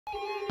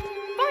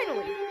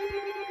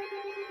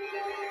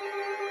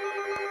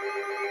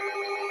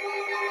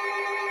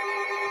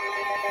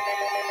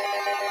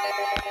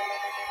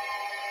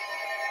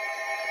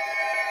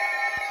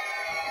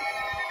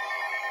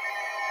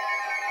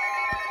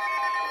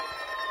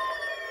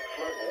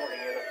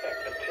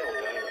until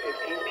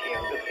 9:15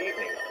 p.m. this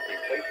evening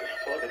replaces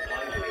flood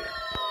advisory.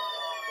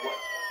 What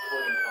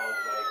flooding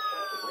caused by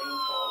excessive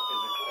rainfall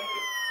is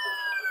expected?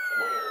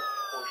 Where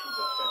portions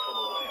of central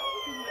Ohio,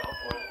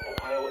 southwest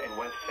Ohio, and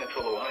west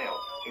central Ohio,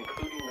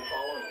 including the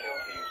following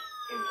counties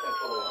in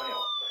central Ohio: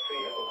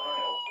 Fayette,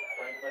 Ohio,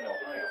 Franklin,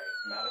 Ohio,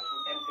 Madison,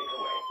 and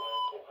Pickaway.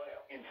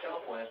 In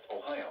southwest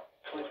Ohio,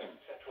 Clinton.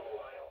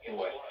 In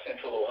west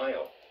central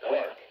Ohio,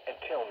 west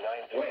until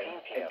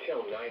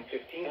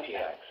 9:15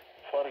 p.m.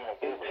 Flooding of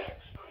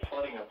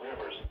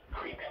rivers,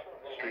 creeks,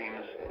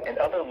 streams, and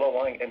other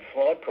low-lying and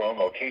flood-prone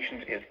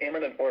locations is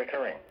imminent or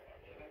occurring.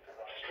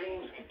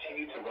 Streams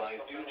continue to rise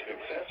due to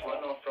excess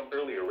runoff from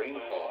earlier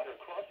rainfall.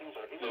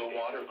 Low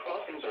water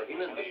crossings are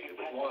inundated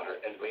with water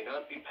and may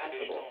not be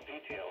passable.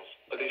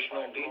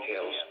 Additional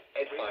details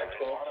at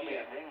 5:12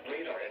 p.m.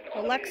 Radar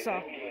and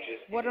Alexa,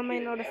 what are my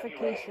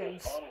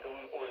notifications?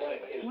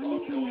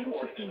 One-weekly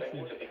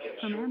notification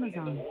from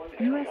Amazon.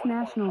 U.S.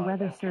 National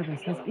Weather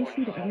Service has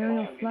issued an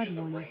aerial flood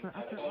warning for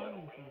Upper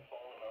Arlington.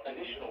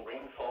 Additional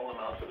rainfall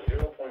amounts of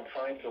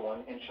 0.5 to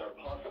 1 inch are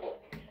possible.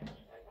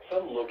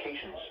 Some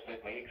locations that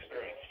may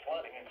experience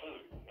flooding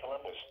include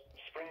Columbus,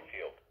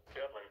 Springfield,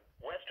 Dublin,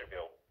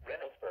 Westerville,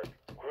 Reynoldsburg,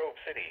 Grove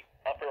City,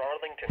 Upper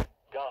Arlington,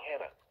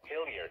 Gahanna,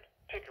 Hilliard,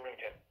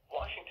 Pickerington,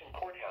 Washington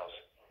Courthouse,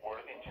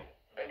 Worthington,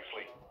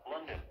 Bexley,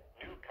 London,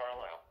 New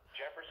Carlisle,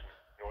 Jefferson,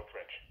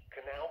 Northridge,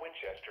 Canal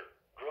Winchester,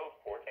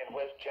 Groveport, and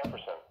West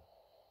Jefferson.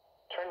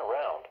 Turn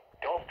around.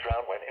 Don't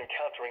drown when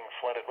encountering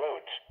flooded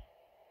roads.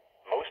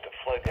 Most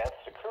flood deaths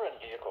occur in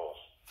vehicles.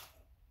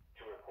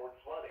 To report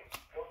flooding,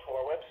 go to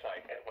our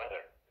website at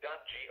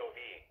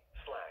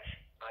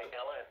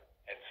weather.gov/ILN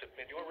and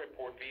submit your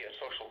report via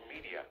social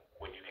media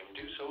when you can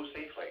do so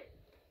safely.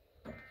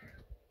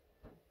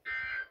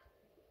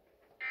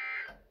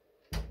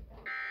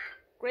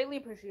 Greatly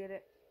appreciate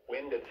it.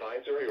 Wind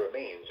advisory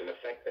remains in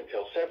effect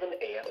until 7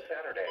 a.m.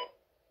 Saturday.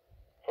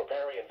 For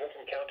Barry and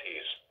Vinton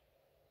counties,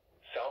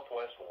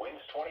 southwest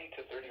winds 20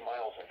 to 30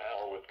 miles an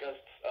hour with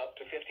gusts up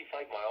to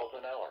 55 miles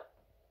an hour.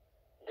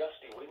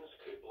 Gusty winds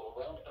could blow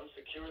around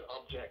unsecured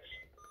objects.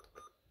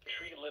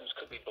 Tree limbs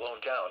could be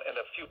blown down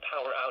and a few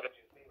power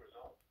outages may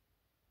result.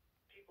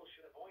 People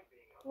should avoid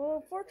being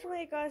Well,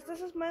 fortunately, guys,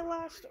 this is my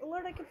last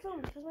alert I can film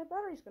because my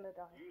battery's gonna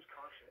die.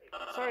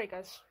 Sorry,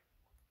 guys.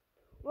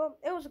 Well,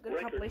 it was a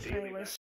good compilation anyways.